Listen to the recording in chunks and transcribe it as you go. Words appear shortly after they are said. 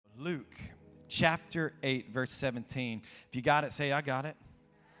Luke chapter 8, verse 17. If you got it, say, I got it.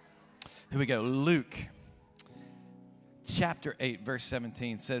 Here we go. Luke chapter 8, verse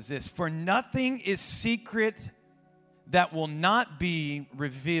 17 says this, "For nothing is secret that will not be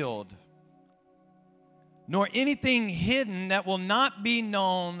revealed, nor anything hidden that will not be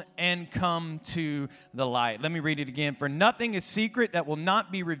known and come to the light." Let me read it again. "For nothing is secret that will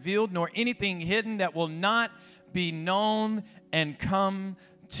not be revealed, nor anything hidden that will not be known and come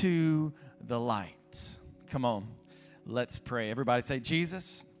to the light." Come on, let's pray. Everybody say,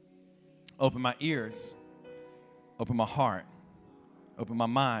 Jesus, open my ears, open my heart, open my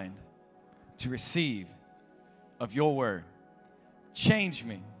mind to receive of your word. Change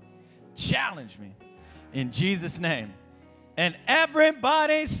me, challenge me, in Jesus' name. And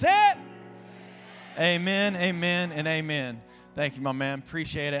everybody said, amen, amen, and amen. Thank you, my man.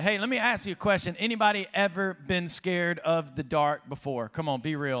 Appreciate it. Hey, let me ask you a question. Anybody ever been scared of the dark before? Come on,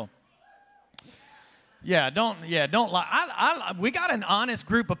 be real. Don't lie. We got an honest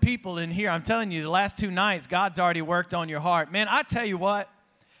group of people in here. I'm telling you, the last 2 nights, God's already worked on your heart. Man, I tell you what,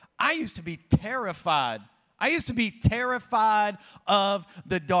 I used to be terrified. I used to be terrified of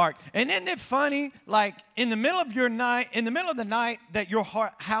the dark. And isn't it funny, like in the middle of the night, that your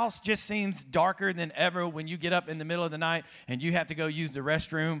house just seems darker than ever when you get up in the middle of the night and you have to go use the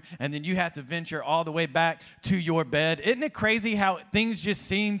restroom and then you have to venture all the way back to your bed. Isn't it crazy how things just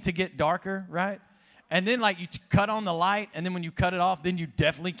seem to get darker, right? And then like you cut on the light and then when you cut it off, then you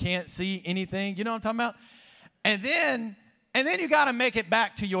definitely can't see anything. You know what I'm talking about? And then you got to make it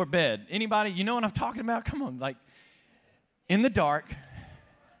back to your bed. Anybody, you know what I'm talking about? Come on, like in the dark,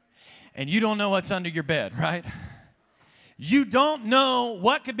 and you don't know what's under your bed, right? You don't know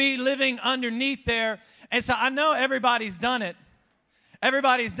what could be living underneath there. And so I know everybody's done it.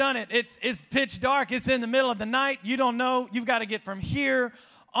 Everybody's done it. It's pitch dark. It's in the middle of the night. You don't know. You've got to get from here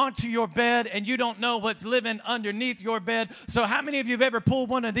onto your bed, and you don't know what's living underneath your bed. So how many of you have ever pulled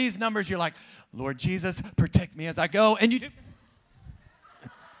one of these numbers? You're like, Lord Jesus, protect me as I go. And you do.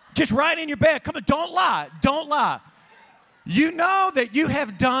 Just right in your bed. Come on, don't lie. Don't lie. You know that you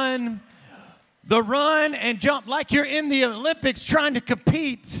have done the run and jump like you're in the Olympics trying to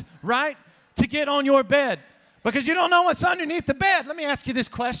compete, right, to get on your bed because you don't know what's underneath the bed. Let me ask you this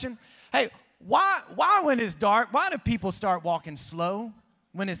question. Hey, why when it's dark, why do people start walking slow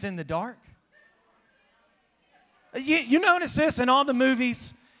when it's in the dark? You notice this in all the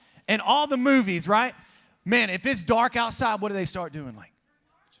movies, right? Man, if it's dark outside, what do they start doing? Like,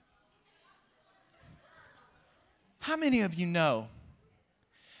 how many of you know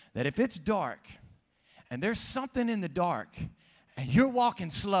that if it's dark and there's something in the dark and you're walking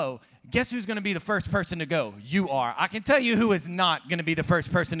slow, guess who's going to be the first person to go? You are. I can tell you who is not going to be the first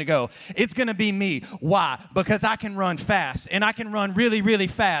person to go. It's going to be me. Why? Because I can run fast, and I can run really, really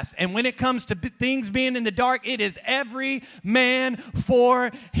fast. And when it comes to things being in the dark, it is every man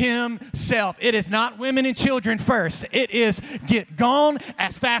for himself. It is not women and children first. It is get gone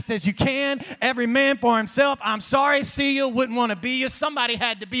as fast as you can. Every man for himself. I'm sorry, see you, wouldn't want to be you. Somebody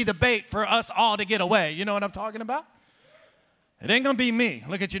had to be the bait for us all to get away. You know what I'm talking about? It ain't going to be me.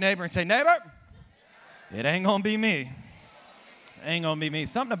 Look at your neighbor and say, neighbor, it ain't going to be me. It ain't going to be me.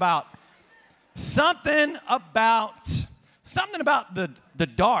 Something about the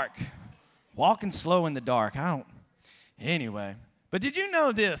dark. Walking slow in the dark. Anyway. But did you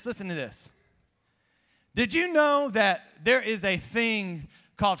know this? Listen to this. Did you know that there is a thing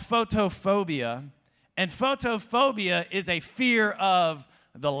called photophobia? And photophobia is a fear of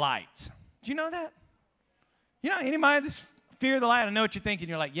the light. Do you know that? You know anybody that's fear of the light? I know what you're thinking.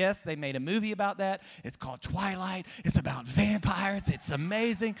 You're like, yes, they made a movie about that. It's called Twilight. It's about vampires. It's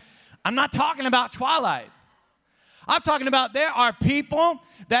amazing. I'm not talking about Twilight. I'm talking about there are people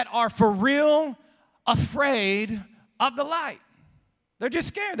that are for real afraid of the light. They're just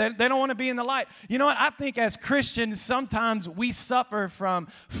scared. They don't want to be in the light. You know what? I think as Christians, sometimes we suffer from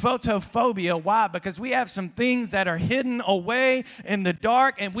photophobia. Why? Because we have some things that are hidden away in the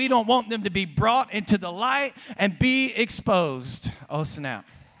dark, and we don't want them to be brought into the light and be exposed. Oh, snap.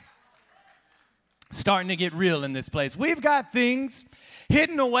 Starting to get real in this place. We've got things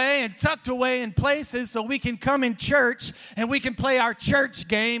hidden away and tucked away in places so we can come in church and we can play our church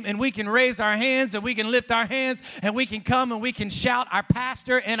game and we can raise our hands and we can lift our hands and we can come and we can shout our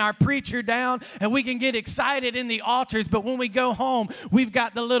pastor and our preacher down and we can get excited in the altars. But when we go home, we've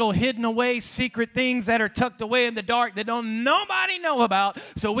got the little hidden away secret things that are tucked away in the dark that nobody know about.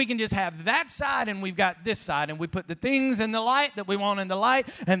 So we can just have that side and we've got this side, and we put the things in the light that we want in the light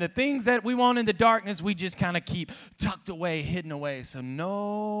and the things that we want in the darkness we just kind of keep tucked away, hidden away, so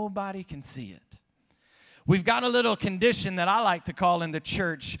nobody can see it. We've got a little condition that I like to call in the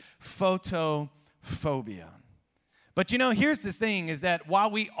church photophobia. But you know, here's the thing, is that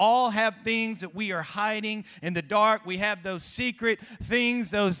while we all have things that we are hiding in the dark, we have those secret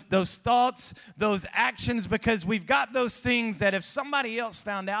things, those thoughts, those actions, because we've got those things that if somebody else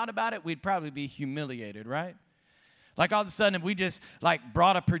found out about it, we'd probably be humiliated, right? Like all of a sudden, if we just like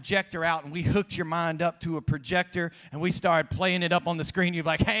brought a projector out and we hooked your mind up to a projector and we started playing it up on the screen, you'd be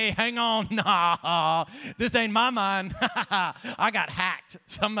like, hey, hang on, nah, this ain't my mind. I got hacked.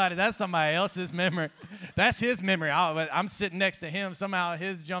 That's somebody else's memory. That's his memory. I'm sitting next to him. Somehow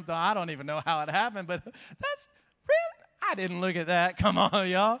his jumped on. I don't even know how it happened, but that's real. I didn't look at that. Come on,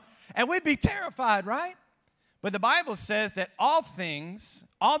 y'all. And we'd be terrified, right? But the Bible says that all things,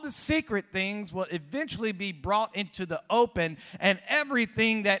 all the secret things will eventually be brought into the open, and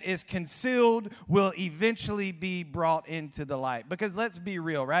everything that is concealed will eventually be brought into the light. Because let's be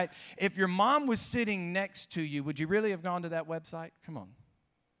real, right? If your mom was sitting next to you, would you really have gone to that website? Come on.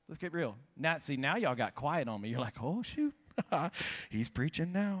 Let's get real. Now y'all got quiet on me. You're like, oh, shoot. He's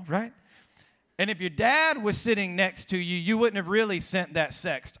preaching now, right? And if your dad was sitting next to you, you wouldn't have really sent that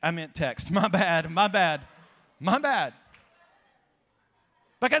text. My bad.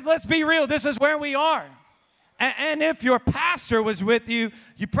 Because let's be real, this is where we are. And if your pastor was with you,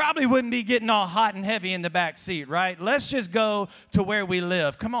 you probably wouldn't be getting all hot and heavy in the back seat, right? Let's just go to where we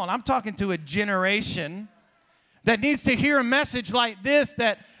live. Come on, I'm talking to a generation that needs to hear a message like this,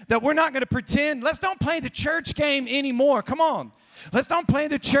 that we're not going to pretend. Let's don't play the church game anymore. Come on. Let's don't play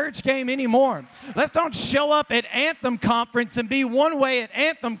the church game anymore. Let's don't show up at Anthem Conference and be one way at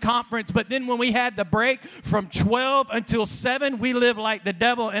Anthem Conference, but then when we had the break from 12 until 7, we live like the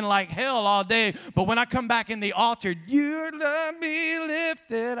devil and like hell all day. But when I come back in the altar, you love me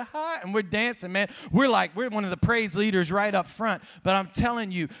lifted high, and we're dancing, man. We're one of the praise leaders right up front. But I'm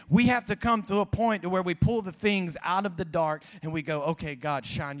telling you, we have to come to a point to where we pull the things out of the dark and we go, okay, God,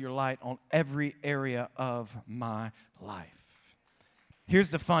 shine your light on every area of my life.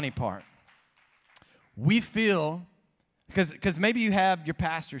 Here's the funny part. We feel, because maybe you have your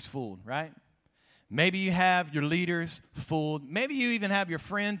pastors fooled, right? Maybe you have your leaders fooled. Maybe you even have your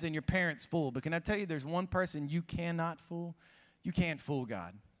friends and your parents fooled. But can I tell you, there's one person you cannot fool? You can't fool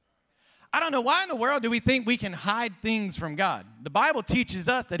God. I don't know, why in the world do we think we can hide things from God? The Bible teaches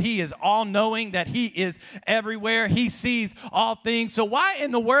us that He is all-knowing, that He is everywhere. He sees all things. So why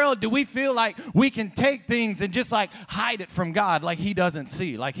in the world do we feel like we can take things and just like hide it from God like He doesn't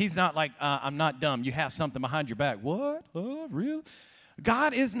see? Like He's not like, I'm not dumb. You have something behind your back. What? Oh, really?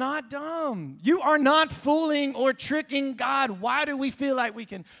 God is not dumb. You are not fooling or tricking God. Why do we feel like we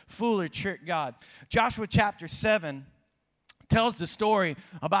can fool or trick God? Joshua chapter 7 tells the story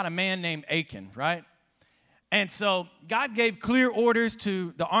about a man named Achan, right? And so God gave clear orders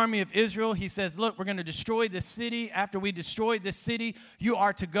to the army of Israel. He says, look, we're going to destroy this city. After we destroy this city, you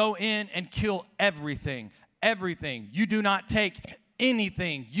are to go in and kill everything. Everything. You do not take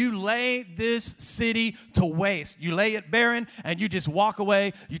anything. You lay this city to waste. You lay it barren and you just walk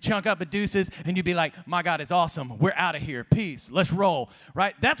away. You chunk up the deuces and you be like, my God is awesome. We're out of here. Peace. Let's roll.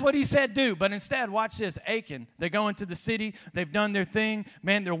 Right? That's what he said do. But instead, watch this. Achan, they go into the city. They've done their thing.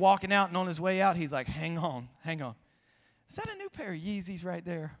 Man, they're walking out, and on his way out, he's like, hang on. Is that a new pair of Yeezys right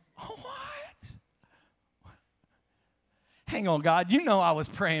there? Oh, what? Hang on, God, you know I was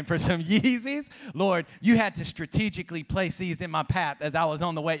praying for some Yeezys. Lord, you had to strategically place these in my path as I was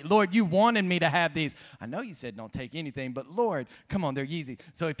on the way. Lord, you wanted me to have these. I know you said don't take anything, but Lord, come on, they're Yeezys.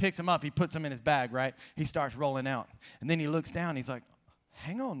 So he picks them up. He puts them in his bag, right? He starts rolling out. And then he looks down. He's like,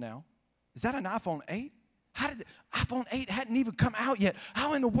 hang on now. Is that an iPhone 8? How did iPhone 8 hadn't even come out yet?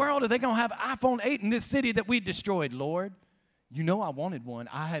 How in the world are they going to have iPhone 8 in this city that we destroyed, Lord? You know I wanted one.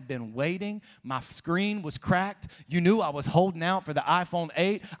 I had been waiting. My screen was cracked. You knew I was holding out for the iPhone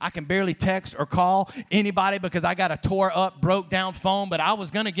 8. I can barely text or call anybody because I got a tore up, broke down phone, but I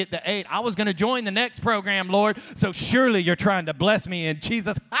was going to get the 8. I was going to join the next program, Lord. So surely you're trying to bless me in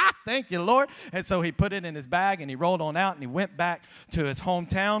Jesus. Thank you, Lord. And so he put it in his bag and he rolled on out and he went back to his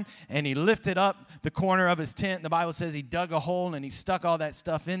hometown and he lifted up the corner of his tent. The Bible says he dug a hole and he stuck all that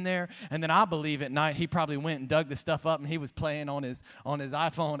stuff in there. And then I believe at night he probably went and dug the stuff up and he was playing on his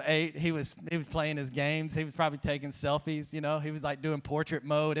iPhone 8. He was playing his games. He was probably taking selfies, you know. He was like doing portrait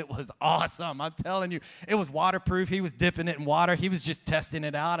mode. It was awesome. I'm telling you, it was waterproof. He was dipping it in water. He was just testing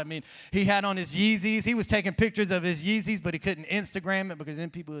it out. I mean, he had on his Yeezys. He was taking pictures of his Yeezys, but he couldn't Instagram it because then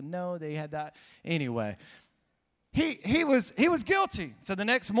people would know they had that. Anyway, he was guilty. So the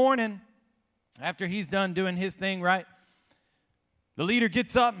next morning, after he's done doing his thing, right, the leader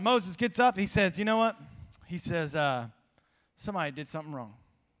gets up, Moses gets up. He says, you know what? He says, somebody did something wrong.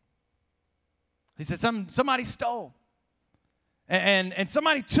 He said, somebody stole. And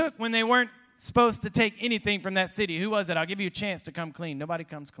somebody took when they weren't supposed to take anything from that city. Who was it? I'll give you a chance to come clean. Nobody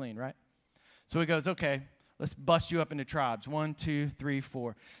comes clean, right? So he goes, okay, let's bust you up into tribes. 1, 2, 3,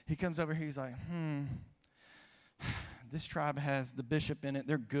 4. He comes over here. He's like, this tribe has the bishop in it.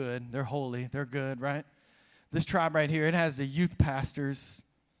 They're good. They're holy. They're good, right? This tribe right here, it has the youth pastors.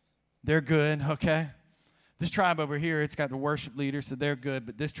 They're good, okay? This tribe over here, it's got the worship leaders, so they're good.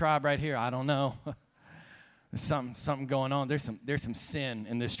 But this tribe right here, I don't know. There's something going on. There's some sin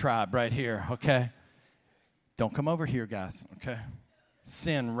in this tribe right here, okay? Don't come over here, guys, okay?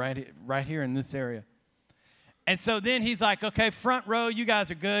 Sin right here in this area. And so then he's like, okay, front row, you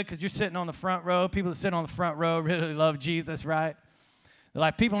guys are good because you're sitting on the front row. People that sit on the front row really love Jesus, right? They're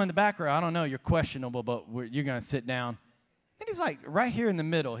like, people in the back row, I don't know, you're questionable, but you're going to sit down. Then he's like, right here in the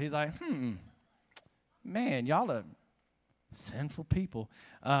middle, he's like, man, y'all are sinful people.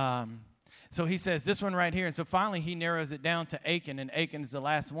 So he says this one right here. And so finally he narrows it down to Achan, and Achan's the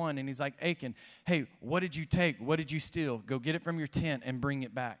last one. And he's like, Achan, hey, what did you take? What did you steal? Go get it from your tent and bring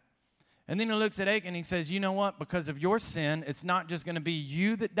it back. And then he looks at Achan and he says, you know what? Because of your sin, it's not just going to be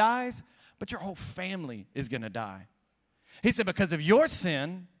you that dies, but your whole family is going to die. He said, because of your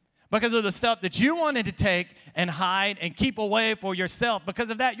sin, because of the stuff that you wanted to take and hide and keep away for yourself,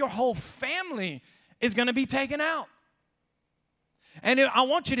 because of that, your whole family is going to be taken out. And I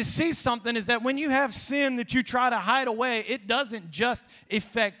want you to see something is that when you have sin that you try to hide away, it doesn't just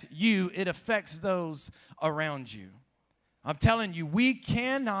affect you, it affects those around you. I'm telling you, we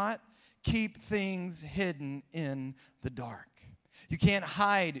cannot keep things hidden in the dark. You can't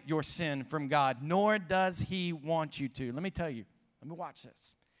hide your sin from God, nor does He want you to. Let me tell you, let me watch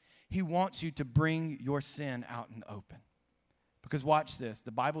this. He wants you to bring your sin out in the open. Because watch this,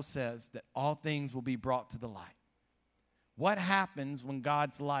 the Bible says that all things will be brought to the light. What happens when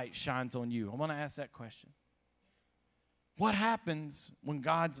God's light shines on you? I want to ask that question. What happens when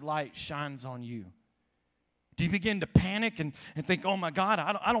God's light shines on you? Do you begin to panic and think, oh, my God,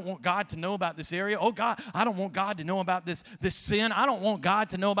 I don't want God to know about this area. Oh, God, I don't want God to know about this sin. I don't want God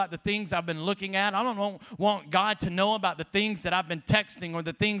to know about the things I've been looking at. I don't want God to know about the things that I've been texting or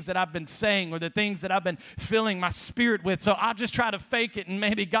the things that I've been saying or the things that I've been filling my spirit with. So I'll just try to fake it, and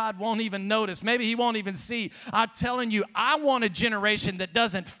maybe God won't even notice. Maybe He won't even see. I'm telling you, I want a generation that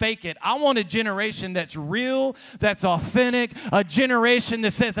doesn't fake it. I want a generation that's real, that's authentic, a generation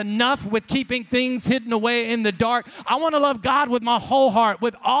that says enough with keeping things hidden away in the dark. I want to love God with my whole heart,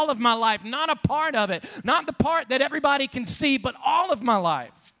 with all of my life, not a part of it, not the part that everybody can see, but all of my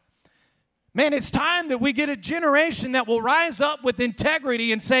life. Man, it's time that we get a generation that will rise up with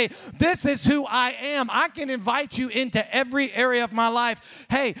integrity and say, this is who I am. I can invite you into every area of my life.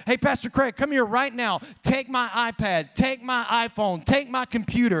 Hey, Pastor Craig, come here right now. Take my iPad, take my iPhone, take my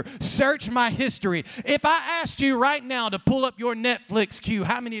computer, search my history. If I asked you right now to pull up your Netflix queue,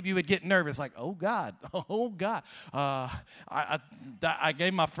 how many of you would get nervous? Like, oh, God. I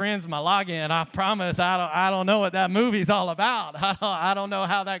gave my friends my login. I promise I don't know what that movie's all about. I don't know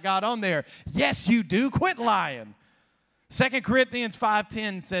how that got on there. Yes, you do. Quit lying. 2 Corinthians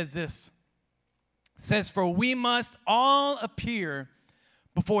 5:10 says this. It says, for we must all appear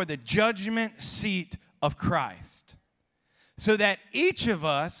before the judgment seat of Christ, so that each of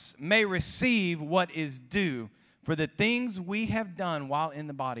us may receive what is due for the things we have done while in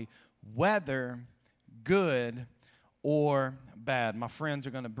the body, whether good or bad. My friends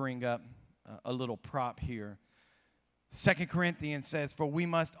are going to bring up a little prop here. 2 Corinthians says, for we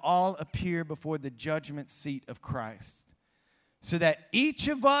must all appear before the judgment seat of Christ, so that each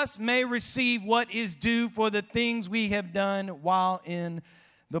of us may receive what is due for the things we have done while in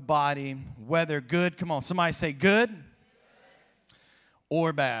the body, whether good, come on, somebody say good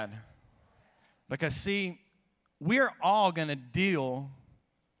or bad. Because see, we're all going to deal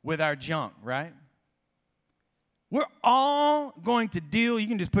with our junk, right? We're all going to deal, you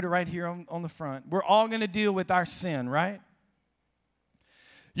can just put it right here on the front. We're all going to deal with our sin, right?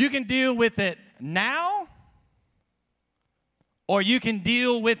 You can deal with it now, or you can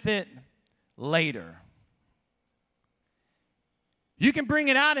deal with it later. You can bring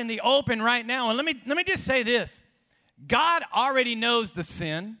it out in the open right now. And let me just say this. God already knows the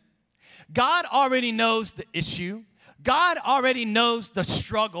sin. God already knows the issue. God already knows the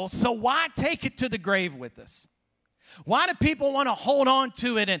struggle. So why take it to the grave with us? Why do people want to hold on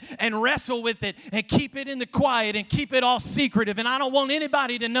to it and wrestle with it and keep it in the quiet and keep it all secretive? And I don't want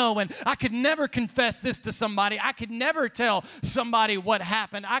anybody to know. And I could never confess this to somebody. I could never tell somebody what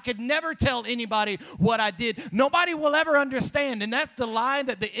happened. I could never tell anybody what I did. Nobody will ever understand. And that's the lie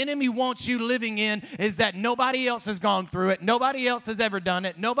that the enemy wants you living in, is that nobody else has gone through it. Nobody else has ever done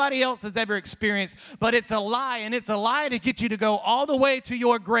it. Nobody else has ever experienced. But it's a lie, and it's a lie to get you to go all the way to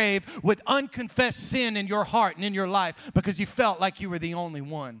your grave with unconfessed sin in your heart and in your life, because you felt like you were the only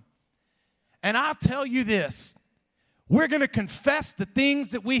one. And I'll tell you this, we're going to confess the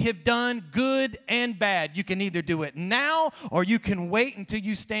things that we have done, good and bad. You can either do it now, or you can wait until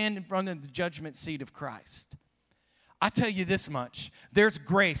you stand in front of the judgment seat of Christ. I tell you this much, there's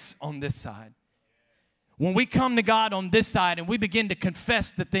grace on this side. When we come to God on this side and we begin to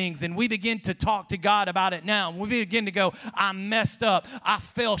confess the things and we begin to talk to God about it now, when we begin to go, I messed up, I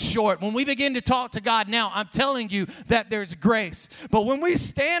fell short. When we begin to talk to God now, I'm telling you that there's grace. But when we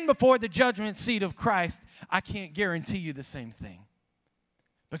stand before the judgment seat of Christ, I can't guarantee you the same thing.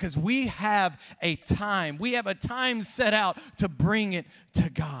 Because we have a time set out to bring it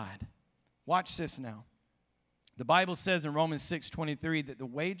to God. Watch this now. The Bible says in Romans 6:23 that the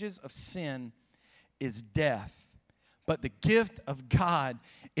wages of sin is death, but the gift of God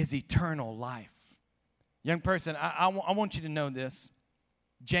is eternal life. Young person, I want you to know this.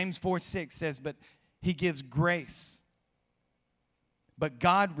 James 4:6 says, but he gives grace. But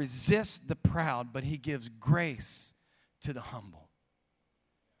God resists the proud, but he gives grace to the humble.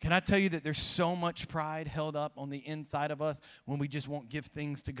 Can I tell you that there's so much pride held up on the inside of us when we just won't give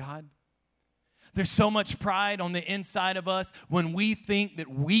things to God? There's so much pride on the inside of us when we think that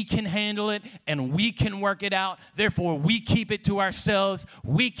we can handle it and we can work it out. Therefore, we keep it to ourselves.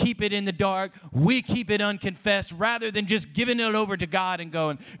 We keep it in the dark. We keep it unconfessed rather than just giving it over to God and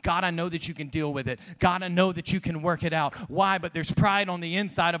going, God, I know that you can deal with it. God, I know that you can work it out. Why? But there's pride on the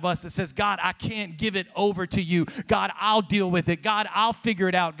inside of us that says, God, I can't give it over to you. God, I'll deal with it. God, I'll figure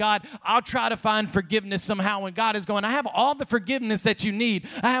it out. God, I'll try to find forgiveness somehow. And God is going, I have all the forgiveness that you need.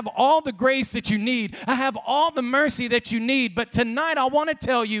 I have all the grace that you need. I have all the mercy that you need. But tonight I want to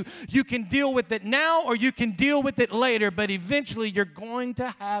tell you, you can deal with it now or you can deal with it later, but eventually you're going to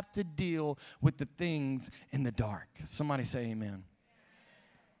have to deal with the things in the dark. Somebody say amen.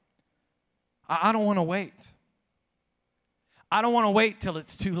 I don't want to wait. I don't want to wait till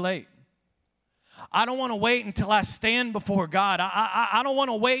it's too late. I don't want to wait until I stand before God. I don't want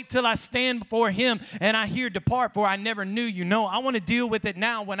to wait till I stand before him and I hear, depart, for I never knew you. No, I want to deal with it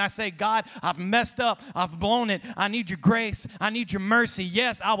now when I say, God, I've messed up. I've blown it. I need your grace. I need your mercy.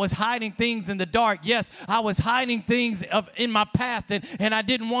 Yes, I was hiding things in the dark. Yes, I was hiding things in my past and I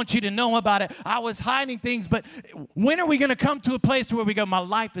didn't want you to know about it. I was hiding things, but when are we going to come to a place where we go, my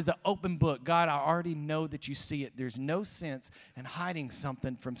life is an open book? God, I already know that you see it. There's no sense in hiding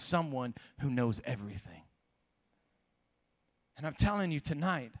something from someone who knows everything. And I'm telling you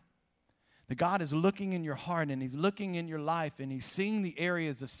tonight that God is looking in your heart and he's looking in your life and he's seeing the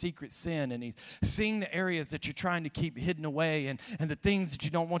areas of secret sin and he's seeing the areas that you're trying to keep hidden away and the things that you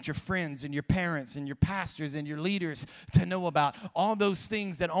don't want your friends and your parents and your pastors and your leaders to know about. All those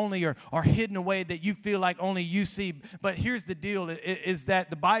things that only are hidden away that you feel like only you see. But here's the deal, is that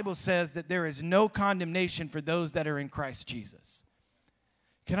the Bible says that there is no condemnation for those that are in Christ Jesus.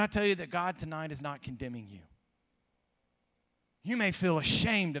 Can I tell you that God tonight is not condemning you? You may feel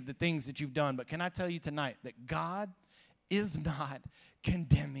ashamed of the things that you've done, but can I tell you tonight that God is not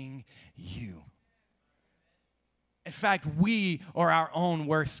condemning you? In fact, we are our own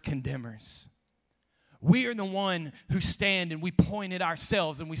worst condemners. We are the one who stand and we point at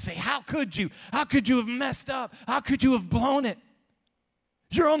ourselves and we say, how could you? How could you have messed up? How could you have blown it?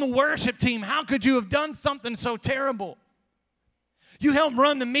 You're on the worship team. How could you have done something so terrible? You helped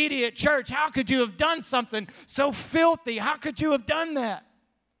run the media at church. How could you have done something so filthy? How could you have done that?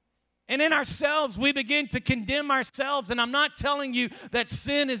 And in ourselves, we begin to condemn ourselves. And I'm not telling you that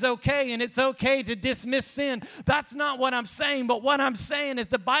sin is okay and it's okay to dismiss sin. That's not what I'm saying. But what I'm saying is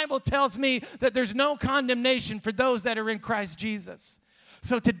the Bible tells me that there's no condemnation for those that are in Christ Jesus.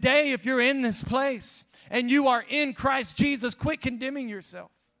 So today, if you're in this place and you are in Christ Jesus, quit condemning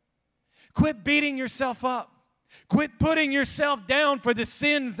yourself. Quit beating yourself up. Quit putting yourself down for the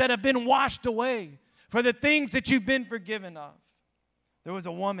sins that have been washed away, for the things that you've been forgiven of. There was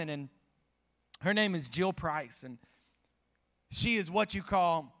a woman, and her name is Jill Price, and she is what you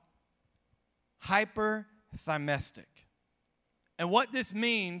call hyperthymestic. And what this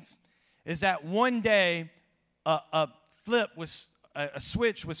means is that one day a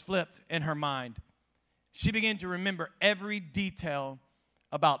switch was flipped in her mind. She began to remember every detail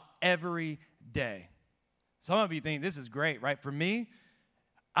about every day. Some of you think this is great, right? For me,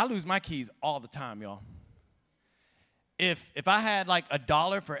 I lose my keys all the time, y'all. If I had like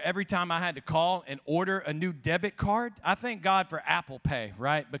 $1 for every time I had to call and order a new debit card, I thank God for Apple Pay,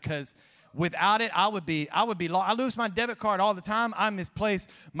 right? Because without it, I would be lost. I lose my debit card all the time. I misplace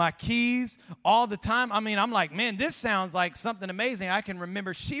my keys all the time. I mean, I'm like, man, this sounds like something amazing. I can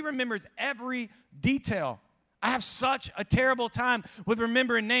remember. She remembers every detail. I have such a terrible time with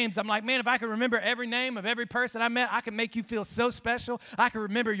remembering names. I'm like, man, if I could remember every name of every person I met, I could make you feel so special. I could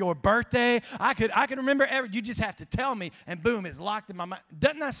remember your birthday. I could remember you just have to tell me, and boom, it's locked in my mind.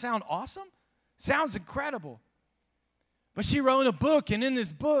 Doesn't that sound awesome? Sounds incredible. But she wrote a book, and in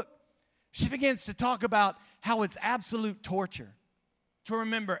this book, she begins to talk about how it's absolute torture to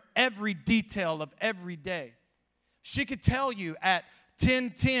remember every detail of every day. She could tell you at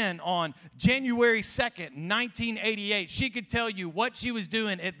 10:10 on January 2nd, 1988. She could tell you what she was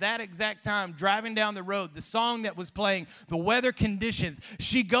doing at that exact time, driving down the road, the song that was playing, the weather conditions.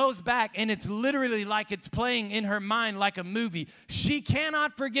 She goes back, and it's literally like it's playing in her mind like a movie. She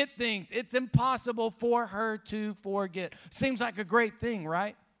cannot forget things. It's impossible for her to forget. Seems like a great thing,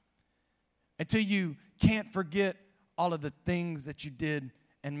 right? Until you can't forget all of the things that you did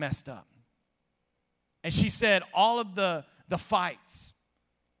and messed up. And she said all of the fights,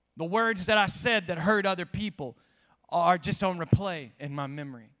 the words that I said that hurt other people are just on replay in my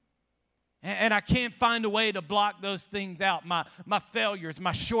memory. And I can't find a way to block those things out. My failures,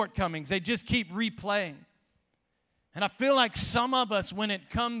 my shortcomings, they just keep replaying. And I feel like some of us, when it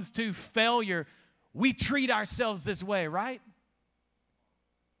comes to failure, we treat ourselves this way, right?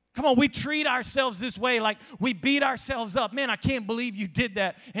 Come on, we treat ourselves this way, like we beat ourselves up. Man, I can't believe you did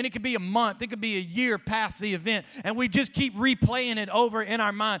that. And it could be a month, it could be a year past the event, and we just keep replaying it over in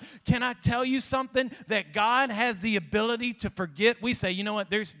our mind. Can I tell you something? That God has the ability to forget. We say, you know what,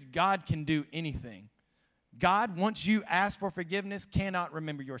 God can do anything. God, once you ask for forgiveness, cannot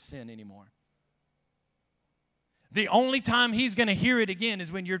remember your sin anymore. The only time he's going to hear it again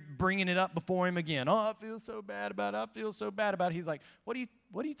is when you're bringing it up before him again. Oh, I feel so bad about it. I feel so bad about it. He's like, what are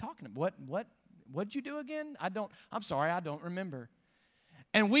you talking about? What'd you do again? I'm sorry, I don't remember.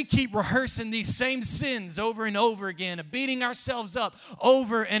 And we keep rehearsing these same sins over and over again, and beating ourselves up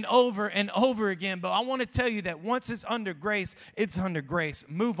over and over and over again. But I want to tell you that once it's under grace, it's under grace.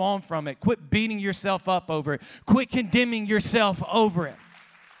 Move on from it. Quit beating yourself up over it. Quit condemning yourself over it.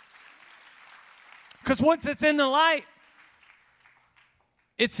 Because once it's in the light,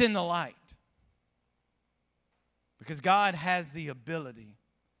 it's in the light. Because God has the ability.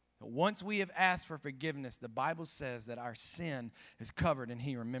 Once we have asked for forgiveness, the Bible says that our sin is covered and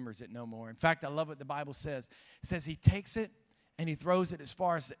he remembers it no more. In fact, I love what the Bible says. It says he takes it and he throws it as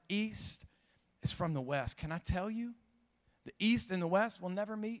far as the east is from the west. Can I tell you? The east and the west will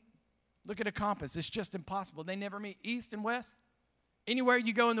never meet. Look at a compass. It's just impossible. They never meet. East and west. Anywhere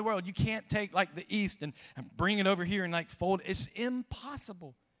you go in the world, you can't take like the east and bring it over here and like fold it. It's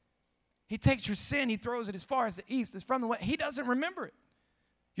impossible. He takes your sin, he throws it as far as the east is from the west. He doesn't remember it.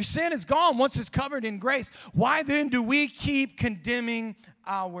 Your sin is gone once it's covered in grace. Why then do we keep condemning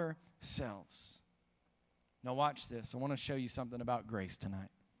ourselves? Now watch this. I want to show you something about grace tonight.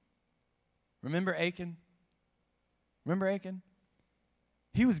 Remember Achan? Remember Achan?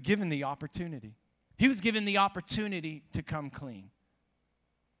 He was given the opportunity. He was given the opportunity to come clean.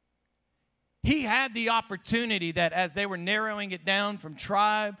 He had the opportunity that as they were narrowing it down from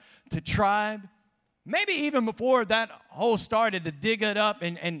tribe to tribe, maybe even before that whole started, to dig it up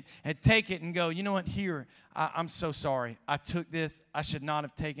and take it and go, you know what, here, I'm so sorry. I took this. I should not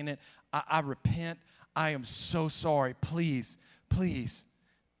have taken it. I repent. I am so sorry. Please, please.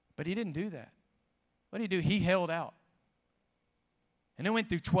 But he didn't do that. What did he do? He held out. And they went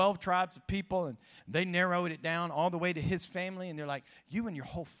through 12 tribes of people, and they narrowed it down all the way to his family. And they're like, you and your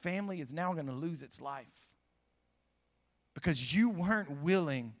whole family is now going to lose its life because you weren't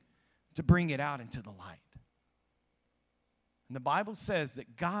willing to bring it out into the light. And the Bible says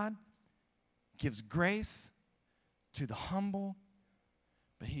that God gives grace to the humble,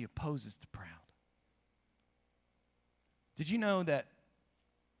 but he opposes the proud. Did you know that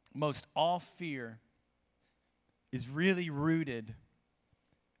most all fear is really rooted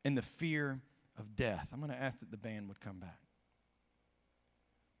in the fear of death? I'm going to ask that the band would come back.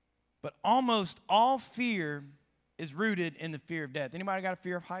 But almost all fear is rooted in the fear of death. Anybody got a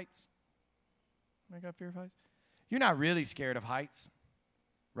fear of heights? Anybody got a fear of heights? You're not really scared of heights,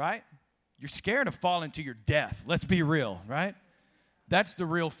 right? You're scared of falling to your death. Let's be real, right? That's the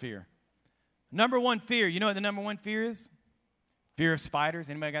real fear. Number one fear, you know what the number one fear is? Fear of spiders.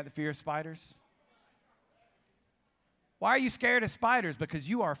 Anybody got the fear of spiders? Why are you scared of spiders? Because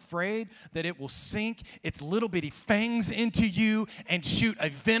you are afraid that it will sink its little bitty fangs into you and shoot a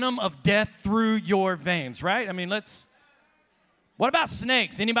venom of death through your veins, right? I mean, what about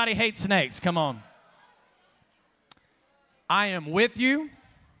snakes? Anybody hate snakes? Come on. I am with you.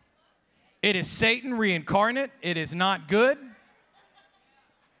 It is Satan reincarnate. It is not good.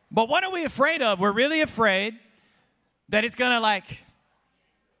 But what are we afraid of? We're really afraid that it's going to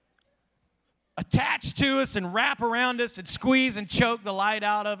attach to us and wrap around us and squeeze and choke the light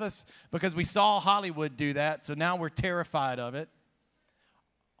out of us because we saw Hollywood do that, so now we're terrified of it.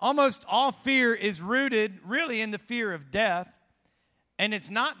 Almost all fear is rooted really in the fear of death, and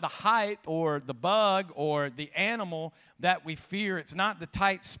it's not the height or the bug or the animal that we fear. It's not the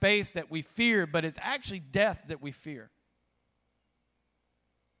tight space that we fear, but it's actually death that we fear.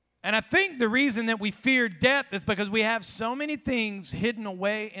 And I think the reason that we fear death is because we have so many things hidden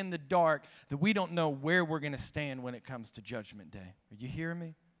away in the dark that we don't know where we're going to stand when it comes to Judgment Day. Are you hearing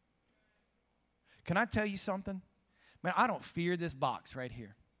me? Can I tell you something? Man, I don't fear this box right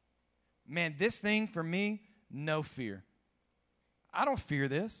here. Man, this thing for me, no fear. I don't fear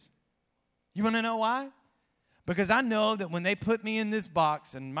this. You want to know why? Because I know that when they put me in this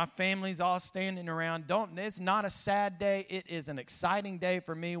box and my family's all standing around, it's not a sad day. It is an exciting day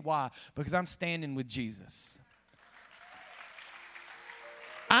for me. Why? Because I'm standing with Jesus.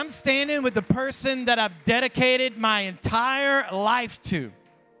 I'm standing with the person that I've dedicated my entire life to.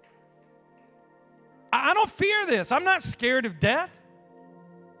 I don't fear this. I'm not scared of death.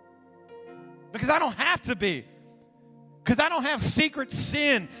 Because I don't have to be. Because I don't have secret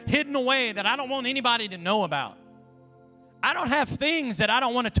sin hidden away that I don't want anybody to know about. I don't have things that I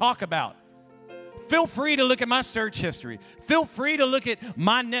don't want to talk about. Feel free to look at my search history. Feel free to look at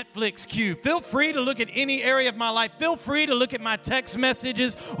my Netflix queue. Feel free to look at any area of my life. Feel free to look at my text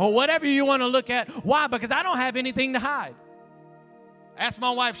messages or whatever you want to look at. Why? Because I don't have anything to hide. Ask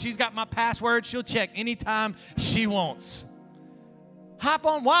my wife. She's got my password. She'll check anytime she wants. Hop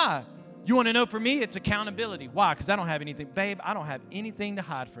on. Why? You want to know for me? It's accountability. Why? Because I don't have anything. Babe, I don't have anything to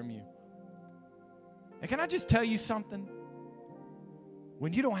hide from you. And can I just tell you something?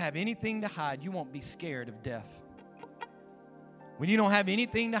 When you don't have anything to hide, you won't be scared of death. When you don't have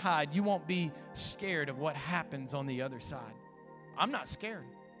anything to hide, you won't be scared of what happens on the other side. I'm not scared.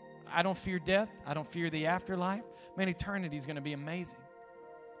 I don't fear death. I don't fear the afterlife. Man, eternity is going to be amazing.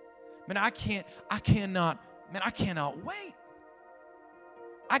 Man, I cannot wait.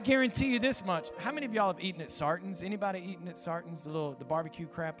 I guarantee you this much. How many of y'all have eaten at Sarton's? Anybody eaten at Sarton's, the barbecue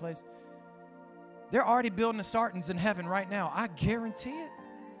crab place? They're already building a Sarton's in heaven right now. I guarantee it.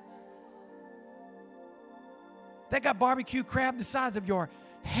 They got barbecue crab the size of your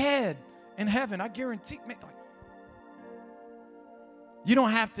head in heaven. I guarantee. You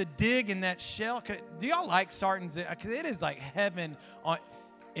don't have to dig in that shell. Do y'all like Sarton's? Because it is like heaven.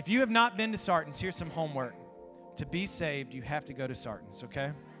 If you have not been to Sarton's, here's some homework. To be saved, you have to go to Sarton's,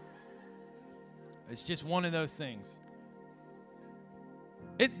 okay? It's just one of those things.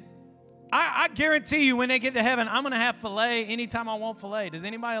 I guarantee you when they get to heaven, I'm going to have filet anytime I want filet. Does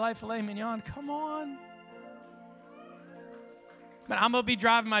anybody like filet mignon? Come on. But I'm going to be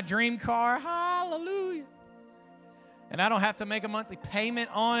driving my dream car. Hallelujah. And I don't have to make a monthly payment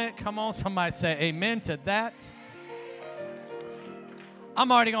on it. Come on, somebody say amen to that.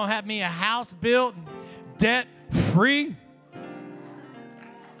 I'm already going to have me a house built, debt-free.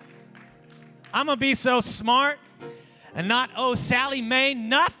 I'm going to be so smart and not, Sally Mae,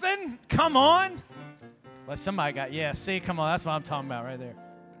 nothing. Come on. Well, somebody got, come on, that's what I'm talking about right there.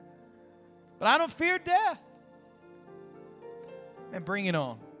 But I don't fear death. Man, bring it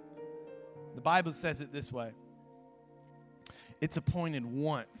on. The Bible says it this way. It's appointed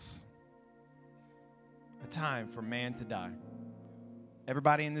once a time for man to die.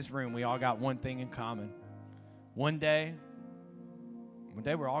 Everybody in this room, we all got one thing in common. One day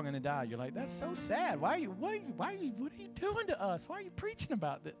we're all going to die. You're like, that's so sad. What are you doing to us? Why are you preaching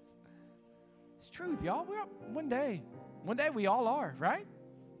about this? It's truth, y'all. One day we all are, right?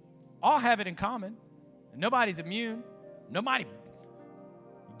 All have it in common. And nobody's immune. Nobody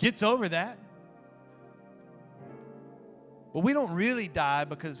gets over that. But we don't really die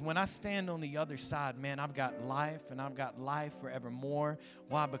because when I stand on the other side, man, I've got life and I've got life forevermore.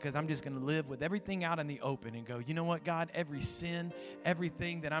 Why? Because I'm just going to live with everything out in the open and go, you know what, God, every sin,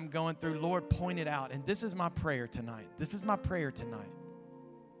 everything that I'm going through, Lord, point it out. And this is my prayer tonight.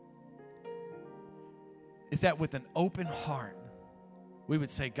 Is that with an open heart, we would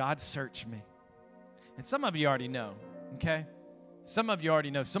say, God, search me. And some of you already know, okay? Some of you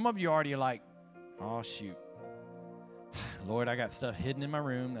already know. Some of you already are like, oh, shoot. Lord, I got stuff hidden in my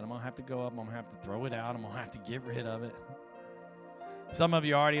room that I'm going to have to go up. I'm going to have to throw it out. I'm going to have to get rid of it. Some of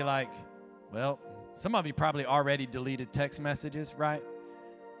you are already like, well, some of you probably already deleted text messages, right?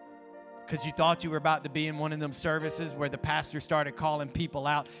 Because you thought you were about to be in one of them services where the pastor started calling people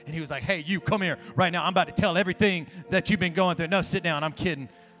out, and he was like, hey, you, come here right now. I'm about to tell everything that you've been going through. No, sit down. I'm kidding.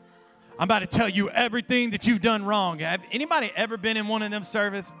 I'm about to tell you everything that you've done wrong. Have anybody ever been in one of them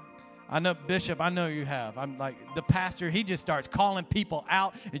services? I know, Bishop, I know you have. I'm like, the pastor, he just starts calling people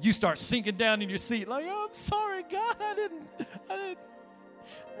out, and you start sinking down in your seat like, oh, I'm sorry, God, I didn't.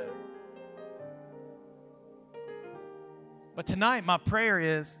 But tonight, my prayer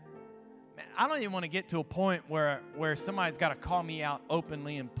is, man, I don't even want to get to a point where somebody's got to call me out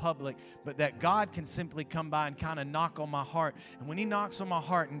openly in public, but that God can simply come by and kind of knock on my heart. And when he knocks on my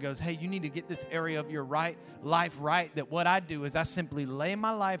heart and goes, hey, you need to get this area of your life right, that what I do is I simply lay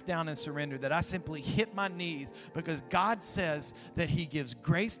my life down and surrender, that I simply hit my knees, because God says that he gives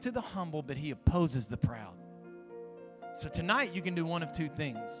grace to the humble, but he opposes the proud. So tonight, you can do one of two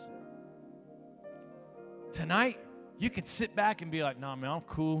things. Tonight, you can sit back and be like, nah, man, I'm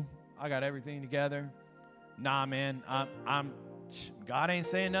cool. I got everything together. Nah, man, God ain't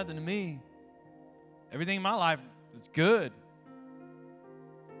saying nothing to me. Everything in my life is good.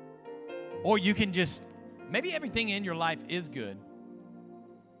 Or you can just, maybe everything in your life is good,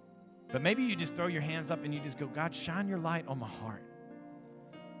 but maybe you just throw your hands up and you just go, God, shine your light on my heart.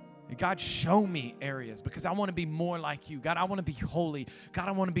 God, show me areas, because I want to be more like you. God, I want to be holy. God,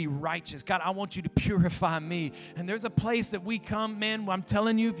 I want to be righteous. God, I want you to purify me. And there's a place that we come, man, I'm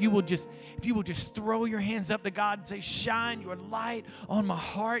telling you, if you will just throw your hands up to God and say, shine your light on my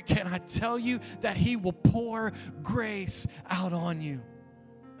heart, can I tell you that he will pour grace out on you?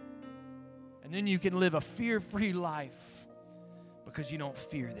 And then you can live a fear-free life, because you don't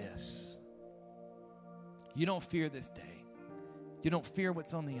fear this. You don't fear this day. You don't fear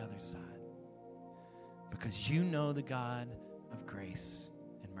what's on the other side, because you know the God of grace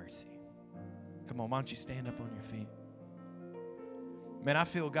and mercy. Come on, why don't you stand up on your feet? Man, I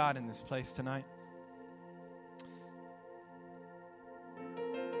feel God in this place tonight.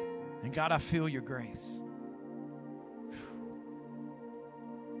 And God, I feel your grace.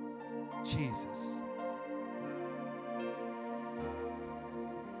 Jesus.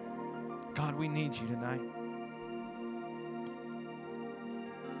 God, we need you tonight.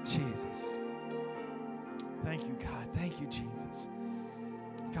 Jesus. Thank you, God. Thank you, Jesus.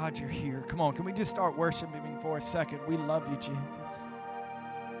 God, you're here. Come on, can we just start worshiping for a second? We love you, Jesus.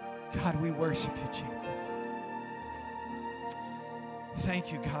 God, we worship you, Jesus.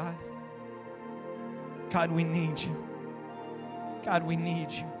 Thank you, God. God, we need you. God, we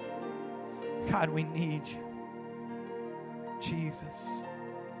need you. God, we need you. Jesus.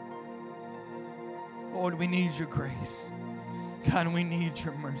 Lord, we need your grace. God, we need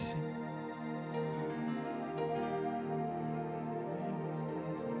your mercy. Make this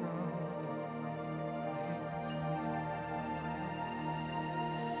place an altar. Make this place.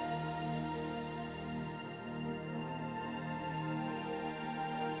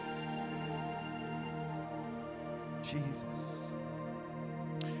 Jesus.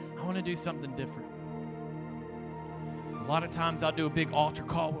 I want to do something different. A lot of times I'll do a big altar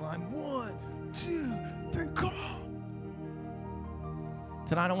call where I'm 1, 2, 3, come on.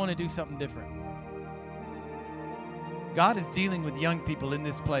 Tonight, I want to do something different. God is dealing with young people in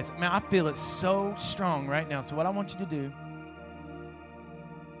this place. Man, I feel it so strong right now. So what I want you to do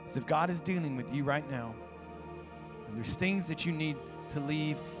is, if God is dealing with you right now, and there's things that you need to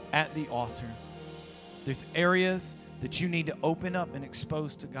leave at the altar, there's areas that you need to open up and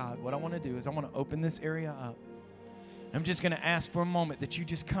expose to God. What I want to do is I want to open this area up. I'm just going to ask for a moment that you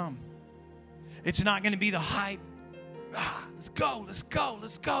just come. It's not going to be the hype. Let's go, let's go,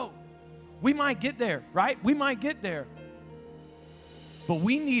 let's go. We might get there, right? We might get there. But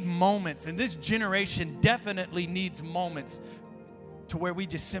we need moments, and this generation definitely needs moments to where we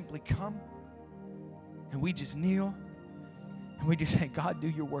just simply come and we just kneel and we just say, God, do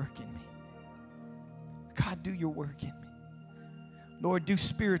your work in me. God, do your work in me. Lord, do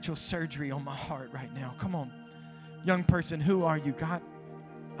spiritual surgery on my heart right now. Come on. Young person, who are you? God,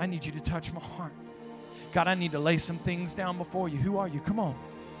 I need you to touch my heart. God, I need to lay some things down before you. Who are you? Come on.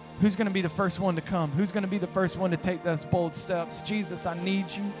 Who's going to be the first one to come? Who's going to be the first one to take those bold steps? Jesus, I need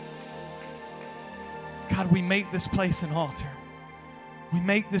you. God, we make this place an altar. We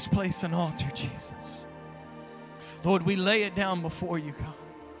make this place an altar, Jesus. Lord, we lay it down before you, God.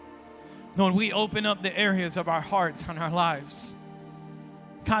 Lord, we open up the areas of our hearts and our lives.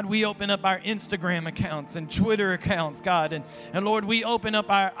 God, we open up our Instagram accounts and Twitter accounts, God. And Lord, we open up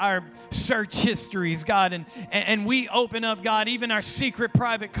our search histories, God. And we open up, God, even our secret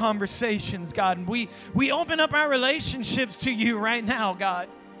private conversations, God. And we open up our relationships to you right now, God.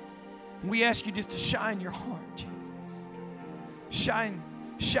 And we ask you just to shine your heart, Jesus.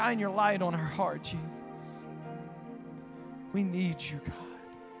 Shine your light on our heart, Jesus. We need you, God.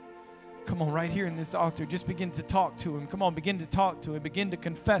 Come on, right here in this altar, just begin to talk to him. Come on, begin to talk to him. Begin to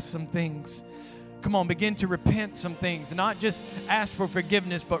confess some things. Come on, begin to repent some things. Not just ask for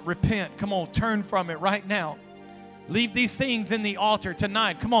forgiveness, but repent. Come on, turn from it right now. Leave these things in the altar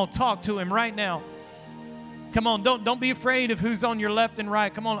tonight. Come on, talk to him right now. Come on, don't be afraid of who's on your left and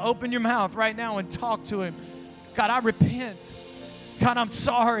right. Come on, open your mouth right now and talk to him. God, I repent. God, I'm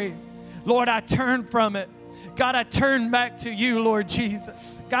sorry. Lord, I turn from it. God, I turn back to you, Lord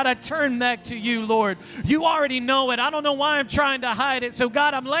Jesus. God, I turn back to you, Lord. You already know it. I don't know why I'm trying to hide it. So,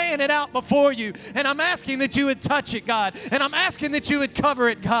 God, I'm laying it out before you. And I'm asking that you would touch it, God. And I'm asking that you would cover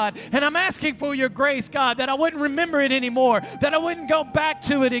it, God. And I'm asking for your grace, God, that I wouldn't remember it anymore, that I wouldn't go back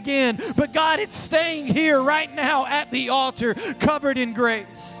to it again. But, God, it's staying here right now at the altar, covered in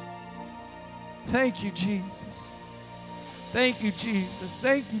grace. Thank you, Jesus. Thank you, Jesus.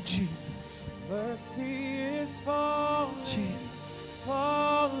 Thank you, Jesus. Mercy is falling, Jesus.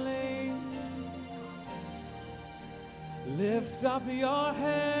 falling. Lift up your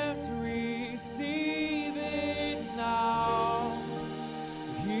hands, receive it now.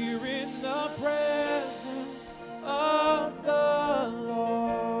 Here in the presence of the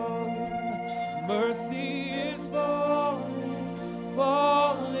Lord. Mercy is falling,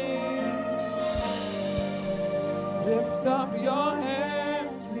 falling. Lift up your hands.